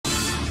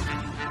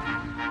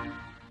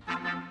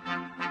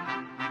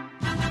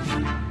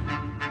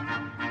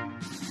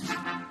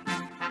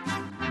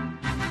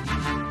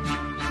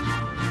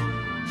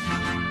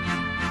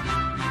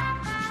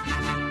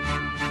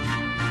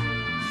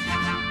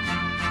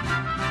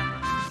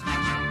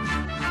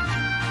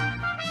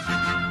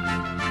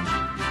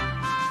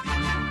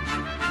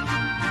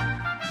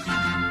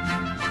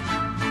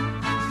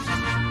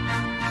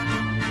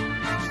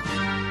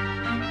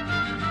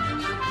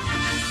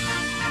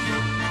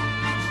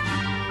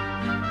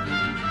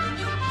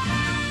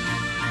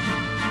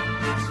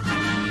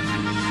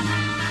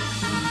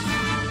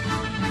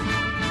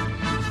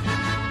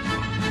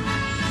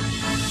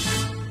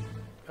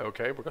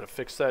Okay, we're going to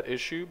fix that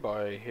issue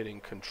by hitting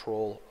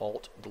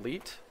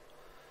Control-Alt-Delete,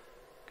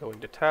 going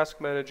to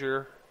Task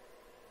Manager,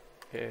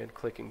 and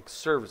clicking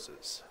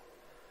Services.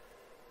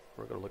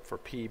 We're going to look for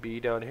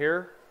PB down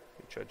here.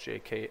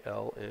 JKLMNOP.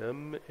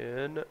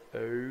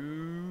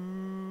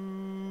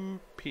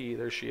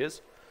 There she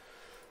is.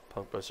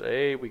 Punkbuster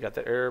A. We got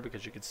that error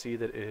because you can see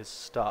that it is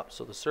stopped.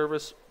 So the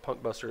service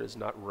Punkbuster is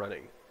not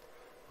running.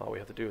 All we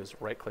have to do is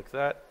right-click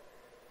that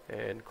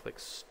and click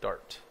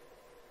Start.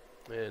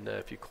 And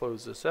if you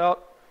close this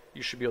out,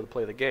 you should be able to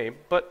play the game.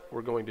 But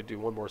we're going to do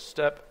one more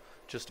step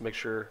just to make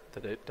sure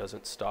that it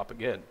doesn't stop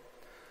again.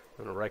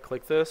 I'm going to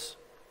right-click this,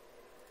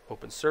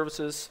 open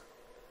Services.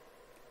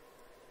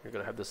 You're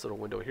going to have this little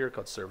window here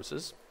called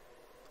Services.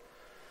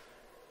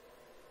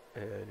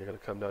 And you're going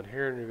to come down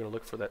here and you're going to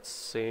look for that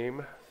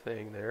same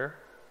thing there,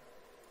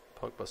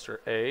 Punkbuster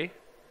A.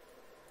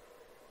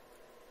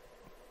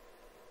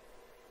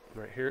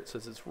 Right here it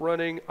says it's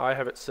running. I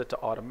have it set to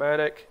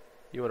automatic.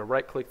 You want to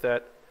right click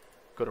that,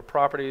 go to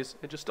Properties,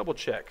 and just double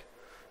check.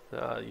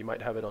 You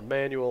might have it on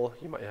manual,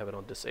 you might have it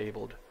on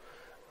disabled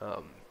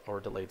or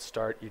delayed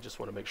start. You just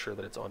want to make sure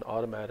that it's on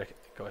automatic.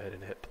 Go ahead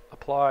and hit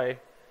Apply.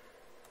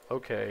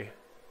 OK.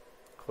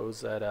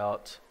 Close that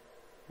out.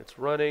 It's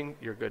running.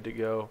 You're good to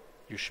go.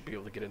 You should be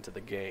able to get into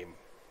the game.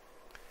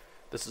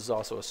 This is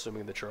also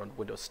assuming that you're on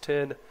Windows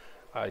 10.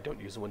 I don't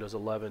use Windows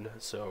 11,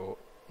 so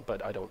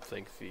but I don't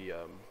think the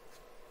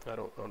I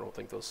don't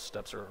think those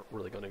steps are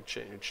really going to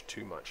change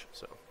too much.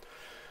 So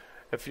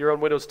if you're on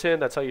Windows 10,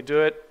 that's how you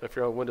do it. If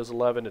you're on Windows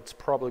 11, it's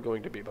probably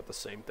going to be about the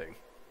same thing.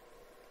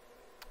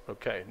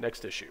 Okay,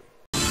 next issue.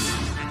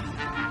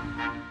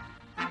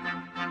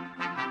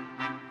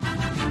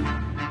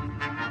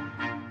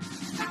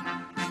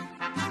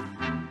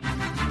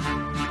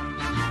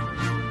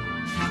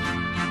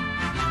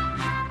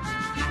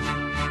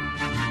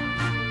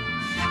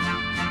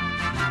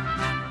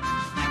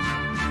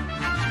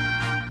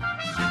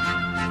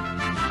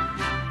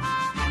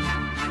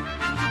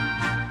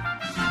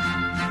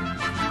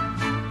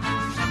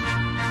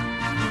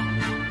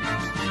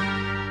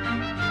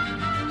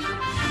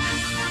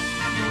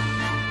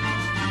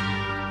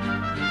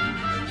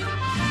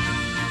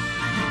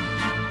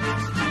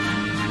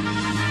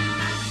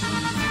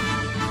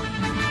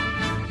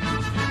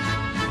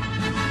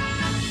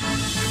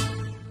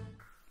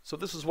 So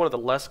this is one of the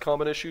less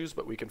common issues,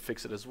 but we can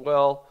fix it as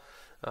well.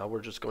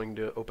 We're just going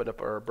to open up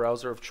our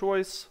browser of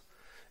choice,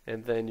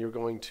 and then you're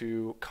going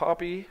to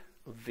copy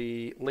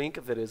the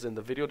link that is in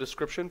the video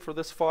description for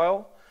this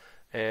file,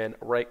 and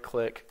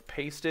right-click,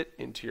 paste it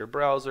into your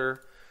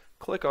browser,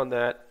 click on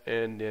that,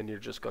 and then you're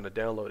just going to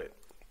download it.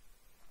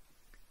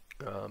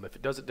 If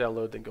it doesn't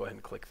download, then go ahead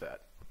and click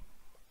that.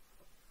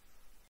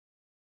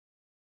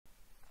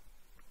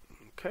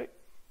 Okay.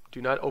 Do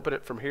not open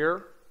it from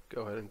here.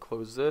 Go ahead and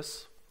close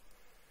this.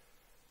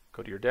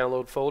 Go to your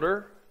download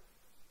folder,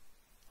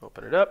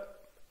 open it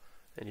up,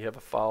 and you have a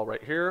file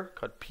right here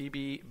called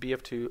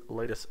pbsvc.exe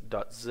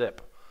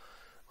latest.zip.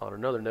 On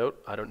another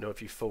note, I don't know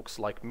if you folks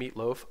like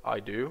meatloaf.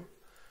 I do.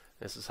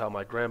 This is how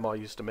my grandma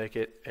used to make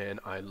it, and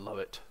I love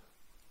it.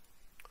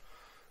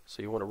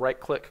 So you want to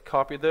right-click,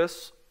 copy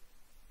this.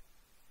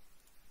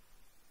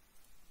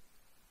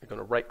 You're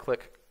going to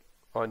right-click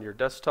on your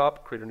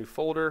desktop, create a new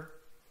folder,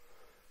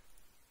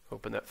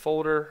 open that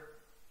folder,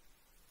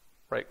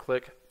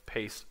 right-click,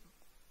 paste.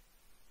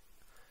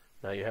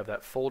 Now you have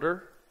that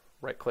folder,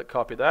 right-click,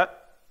 copy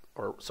that,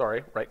 or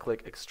sorry,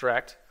 right-click,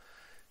 extract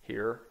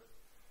here,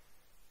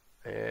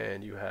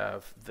 and you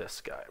have this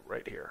guy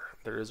right here.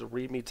 There is a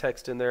README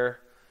text in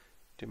there.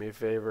 Do me a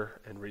favor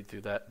and read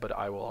through that, but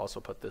I will also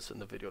put this in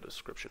the video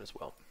description as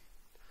well.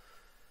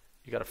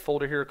 You got a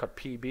folder here called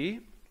PB.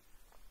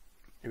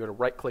 You're going to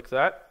right-click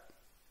that,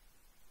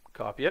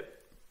 copy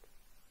it,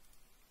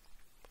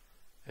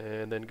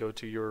 and then go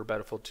to your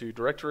Battlefield 2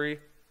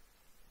 directory.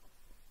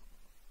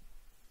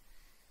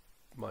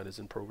 Mine is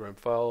in Program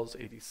Files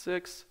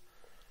 86.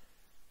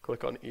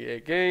 Click on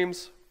EA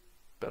Games,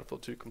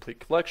 Battlefield 2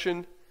 Complete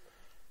Collection,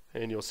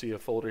 and you'll see a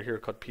folder here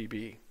called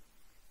PB.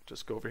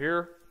 Just go over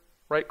here,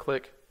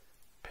 right-click,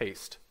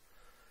 paste.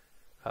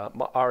 I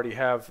already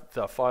have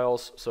the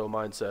files, so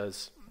mine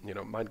says,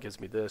 mine gives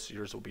me this.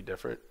 Yours will be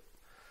different.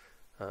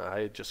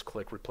 I just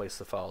click Replace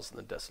the files in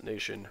the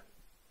destination.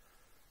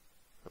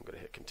 I'm going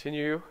to hit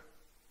Continue,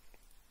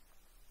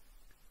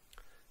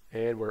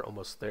 and we're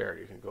almost there.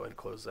 You can go ahead and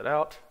close that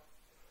out.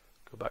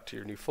 Go back to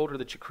your new folder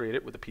that you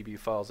created with the PB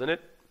files in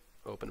it.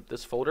 Open up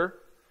this folder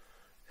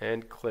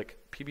and click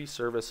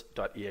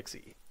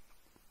pbsvc.exe.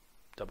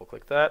 Double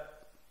click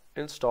that,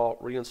 install,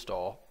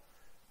 reinstall.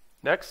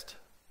 Next,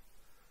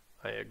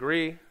 I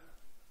agree,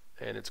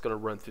 and it's going to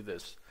run through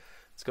this.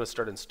 It's going to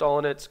start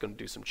installing it, it's going to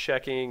do some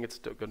checking, it's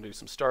going to do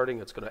some starting,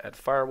 it's going to add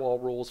firewall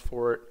rules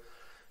for it,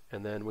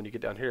 and then when you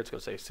get down here it's going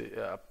to say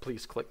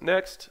please click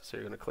next. So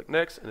you're going to click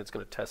next, and it's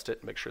going to test it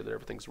and make sure that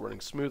everything's running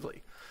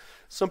smoothly.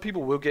 Some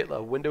people will get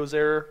a Windows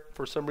error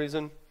for some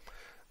reason.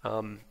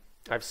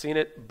 I've seen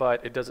it,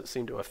 but it doesn't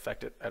seem to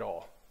affect it at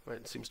all.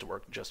 It seems to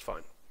work just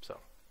fine. So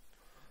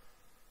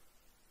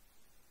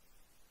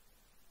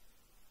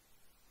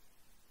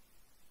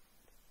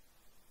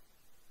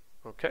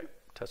Okay,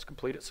 test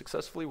completed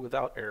successfully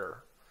without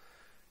error.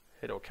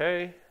 Hit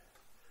OK.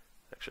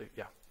 Actually,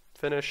 yeah,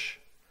 finish.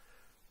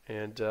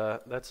 And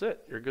that's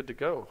it. You're good to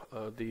go.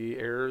 The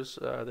errors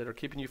that are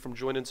keeping you from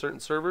joining certain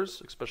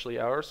servers, especially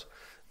ours,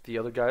 the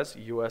Other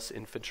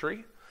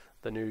Guys-US-Infantry,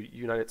 the new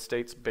United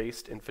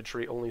States-based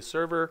infantry-only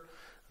server.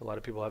 A lot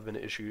of people have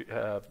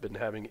been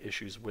having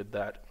issues with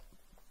that.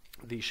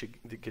 These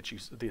should get you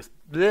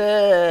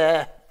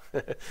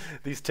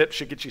these tips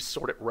should get you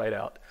sorted right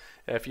out.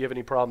 If you have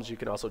any problems, you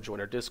can also join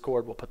our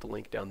Discord. We'll put the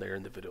link down there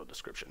in the video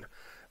description.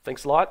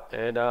 Thanks a lot,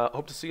 and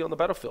hope to see you on the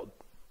battlefield.